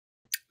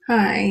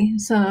Hi,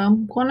 so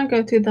I'm going to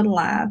go through the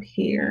lab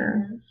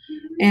here,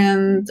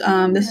 and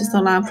this is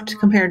the lab to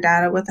compare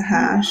data with a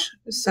hash.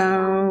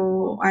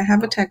 So I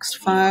have a text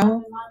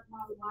file,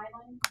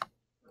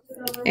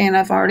 and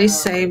I've already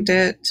saved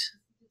it.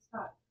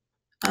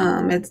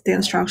 The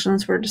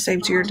instructions were to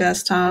save to your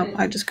desktop.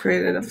 I just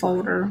created a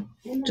folder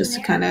just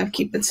to kind of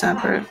keep it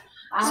separate.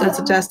 So it's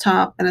a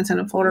desktop, and it's in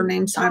a folder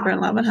named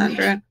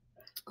CYBR-1100.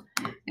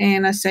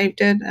 And I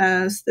saved it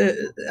as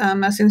the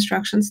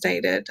instructions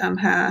stated,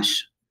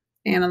 hash,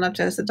 and I left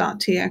it as a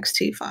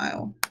 .txt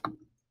file.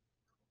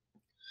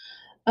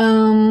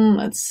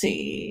 Let's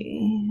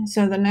see.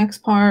 So the next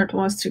part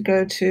was to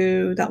go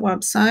to that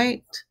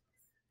website,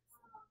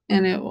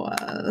 and it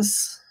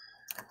was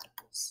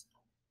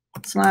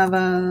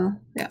Slava,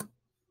 yeah.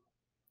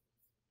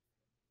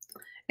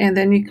 And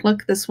then you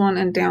click this one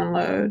and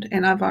download,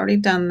 and I've already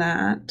done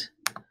that.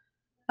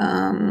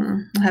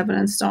 I haven't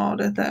installed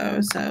it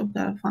though, so I've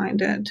got to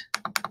find it.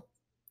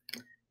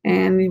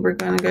 And we're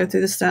going to go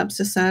through the steps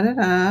to set it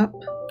up.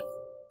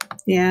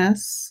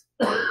 Yes.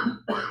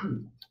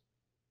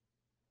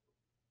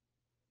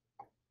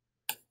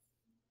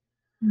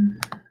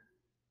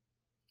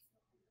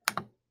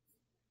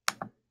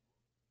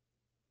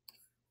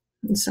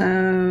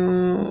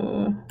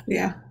 So,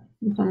 yeah,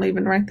 I'm going to leave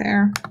it right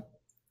there.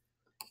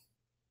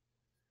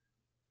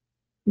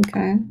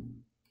 Okay.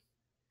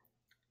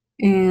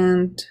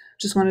 And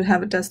just wanted to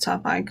have a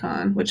desktop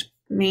icon, which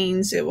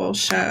means it will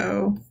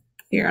show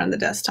here on the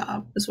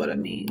desktop is what it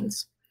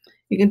means.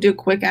 You can do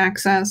quick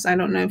access. I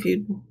don't know if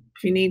you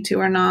need to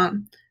or not,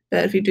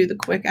 but if you do the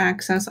quick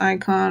access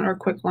icon or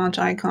quick launch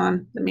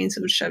icon, that means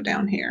it would show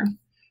down here.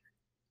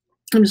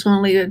 I'm just going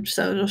to leave it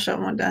so it'll show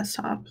on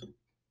desktop.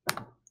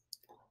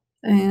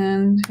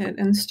 And hit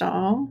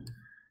install.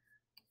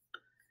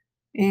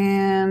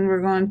 And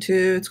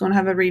it's going to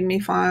have a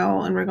README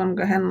file, and we're going to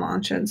go ahead and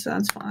launch it. So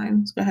that's fine.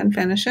 Let's go ahead and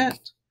finish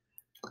it.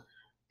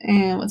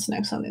 And what's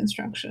next on the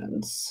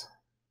instructions?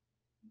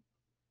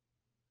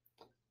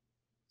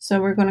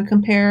 So we're going to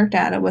compare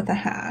data with a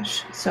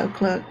hash. So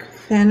click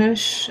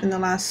finish in the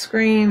last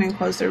screen and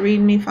close the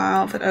README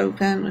file if it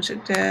opened, which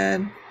it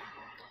did.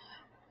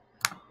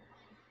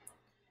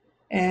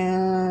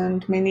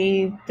 And we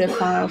need the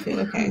file feed.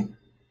 Okay.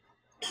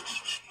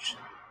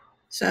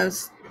 So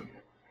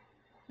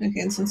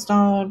it's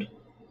installed.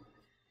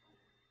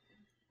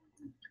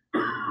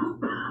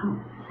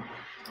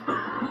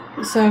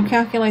 So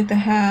calculate the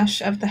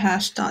hash of the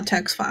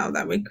hash.txt file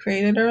that we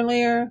created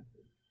earlier.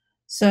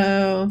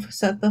 So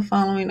set the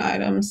following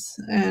items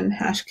in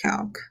hash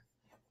calc.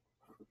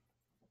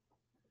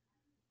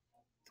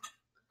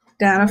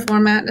 Data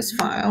format is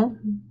file.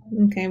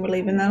 Okay, we're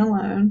leaving that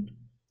alone.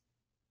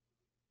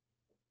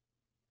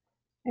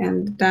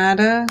 And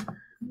data.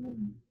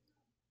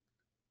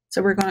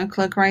 So we're going to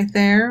click right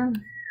there.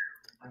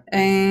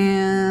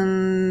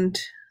 And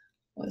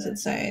what does it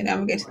say?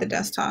 Navigate to the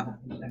desktop.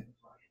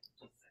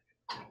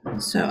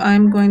 So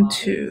I'm going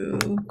to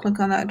click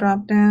on that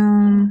drop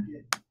down,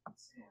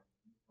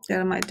 go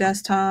to my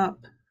desktop,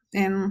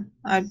 and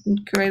I've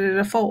created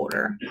a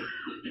folder.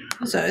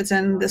 So it's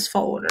in this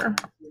folder.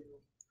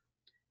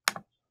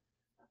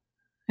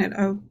 Hit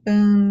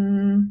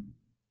open.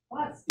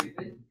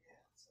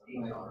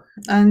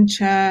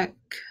 Uncheck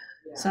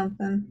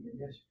something.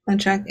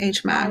 Uncheck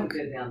HMAC.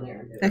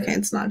 Okay,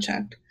 it's not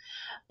checked.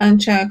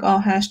 Uncheck all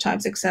hash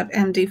types except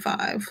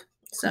MD5.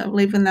 So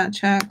leaving that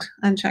checked,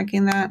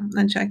 unchecking that,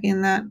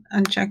 unchecking that,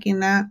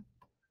 unchecking that.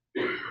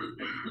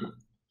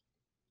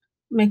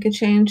 Make a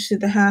change to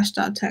the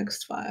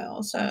hash.txt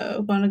file. So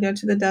I'm going to go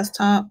to the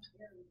desktop.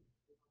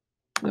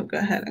 We'll go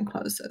ahead and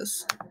close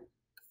this.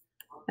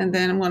 And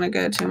then I'm going to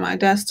go to my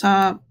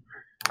desktop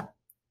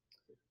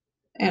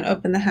and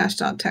open the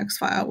hash.txt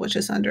file, which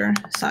is under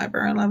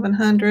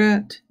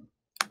CYBR-1100.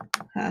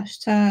 Hash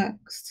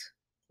text.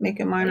 Make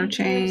a minor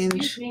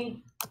change.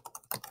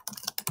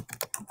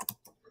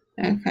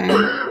 Okay.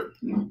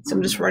 So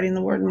I'm just writing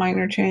the word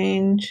minor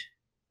change.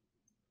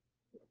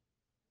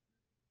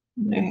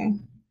 Okay.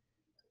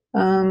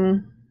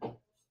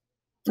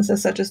 This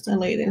is such as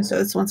deleting, so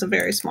this one's a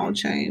very small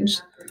change.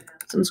 So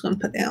I'm just going to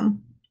put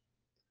M.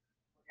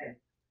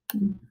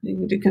 You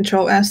can do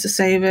Control S to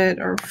save it,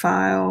 or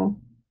File,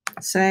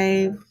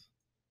 Save,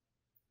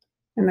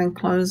 and then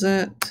close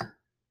it.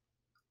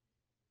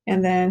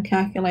 And then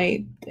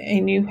calculate a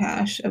new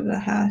hash of the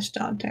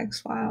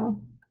hash.txt file.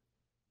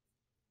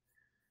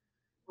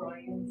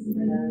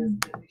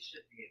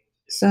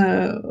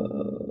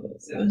 So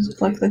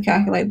click the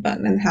calculate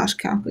button and hash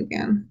calc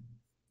again.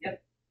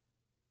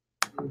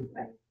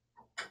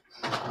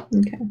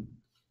 Okay.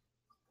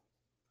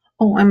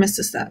 Oh, I missed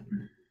a step.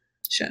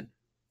 Shit.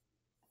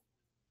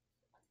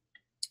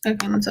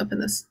 Okay, let's open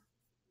this.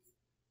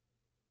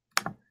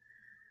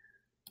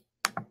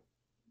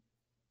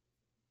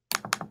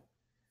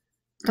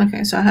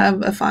 Okay, so I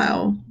have a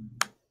file.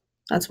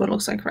 That's what it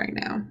looks like right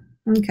now.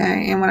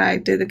 Okay, and when I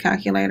did the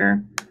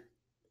calculator,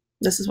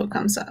 this is what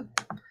comes up.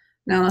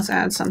 Now let's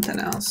add something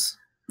else.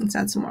 Let's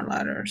add some more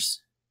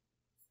letters.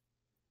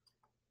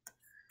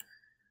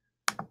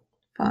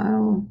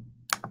 File,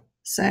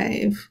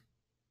 Save.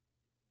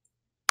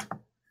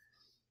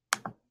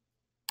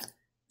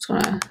 Just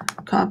going to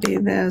copy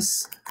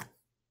this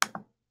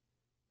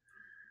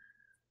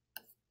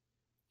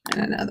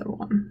and another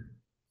one,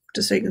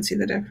 just so you can see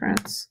the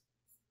difference.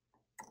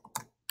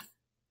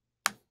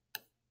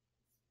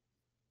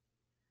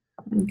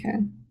 Okay.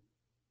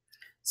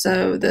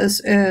 So this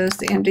is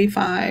the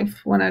MD5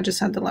 when I just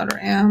had the letter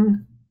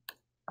M.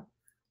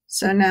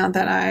 So now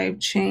that I've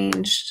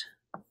changed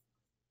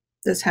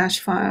this hash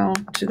file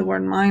to the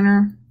word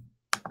minor,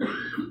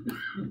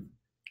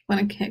 when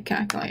I hit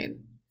calculate,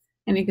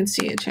 and you can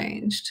see it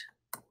changed.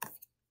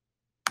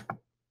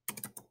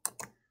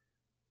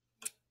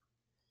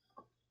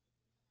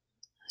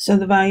 So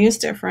the value is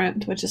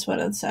different, which is what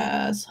it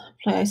says.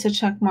 Place a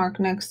check mark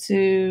next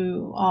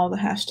to all the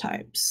hash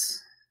types.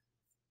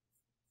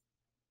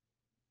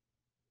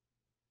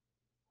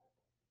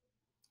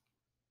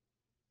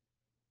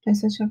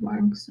 Place a check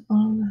marks.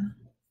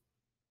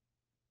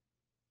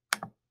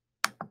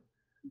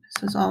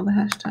 This is all the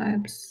hash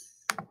types.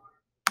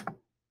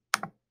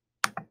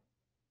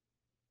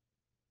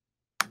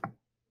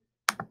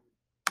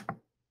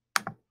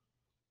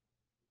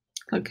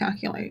 Click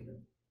calculate.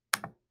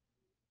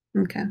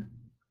 Okay.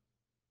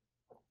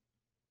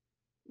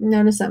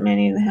 Notice that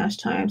many of the hash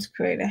types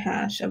create a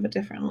hash of a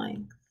different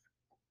length.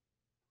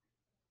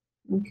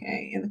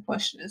 Okay, and the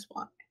question is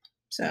why.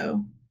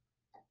 So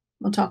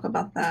we'll talk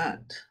about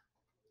that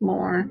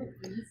more.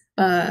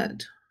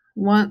 But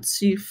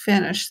once you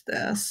finish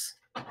this,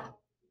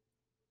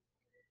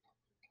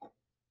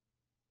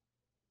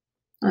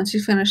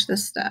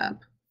 step,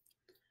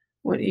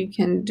 what you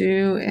can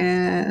do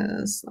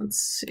is, let's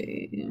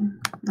see,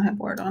 I have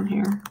Word on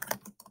here.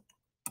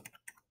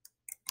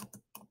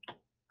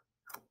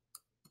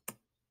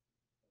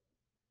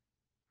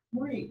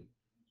 Marie.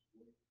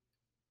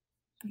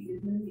 She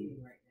is in a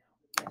meeting right now.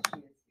 Yes, she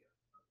is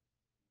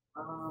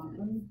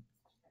here.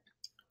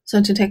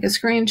 So to take a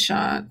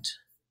screenshot,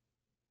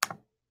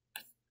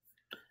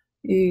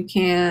 you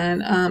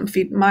can,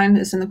 mine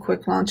is in the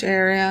quick launch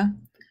area,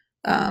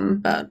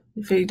 but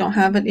if you don't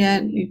have it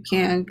yet, you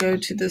can go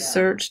to the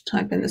search,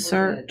 type in the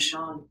search.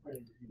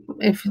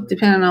 If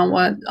depending on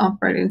what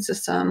operating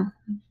system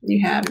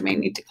you have, you may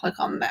need to click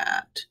on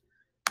that.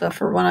 But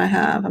for what I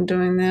have, I'm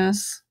doing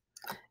this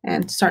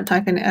and start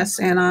typing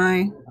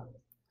SNI,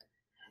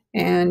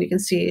 and you can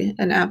see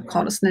an app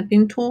called a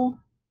snipping tool.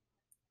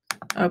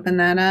 Open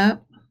that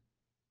up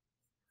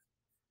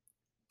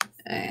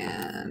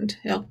and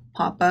it'll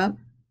pop up.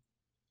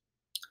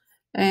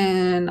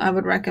 And I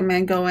would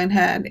recommend going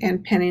ahead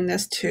and pinning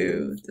this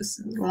to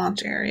this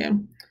launch area.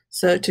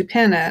 So to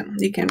pin it,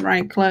 you can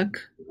right click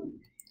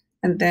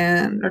and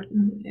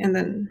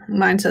then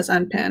mine says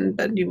unpin,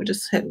 but you would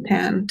just hit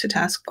pin to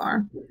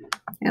taskbar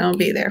and it'll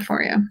be there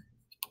for you.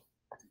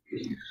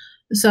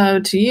 So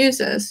to use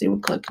this, you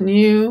would click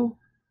new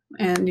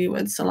and you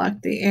would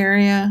select the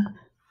area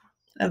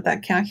of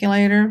that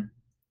calculator,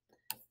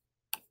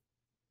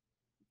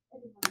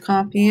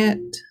 copy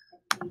it,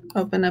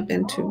 open up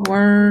into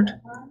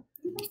Word,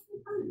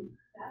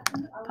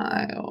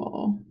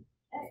 file,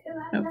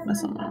 nope,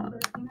 that's not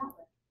it.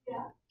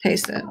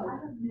 Paste it.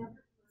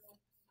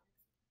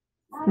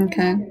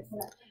 Okay,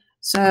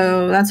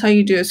 so that's how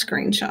you do a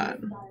screenshot.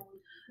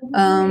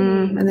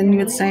 And then you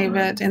would save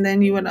it, and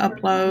then you would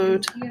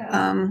upload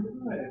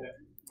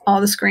all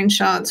the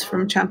screenshots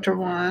from chapter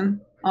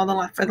 1,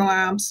 for the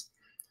labs,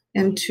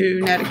 into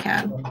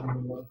Netacad.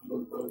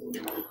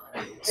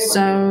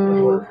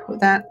 So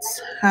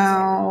that's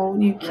how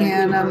you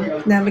can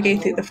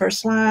navigate through the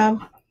first lab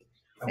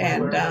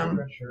and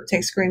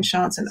take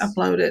screenshots and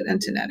upload it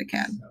into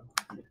Netacad.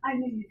 I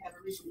knew you'd have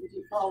a reason to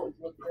do college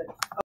with it.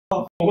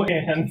 Oh,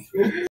 and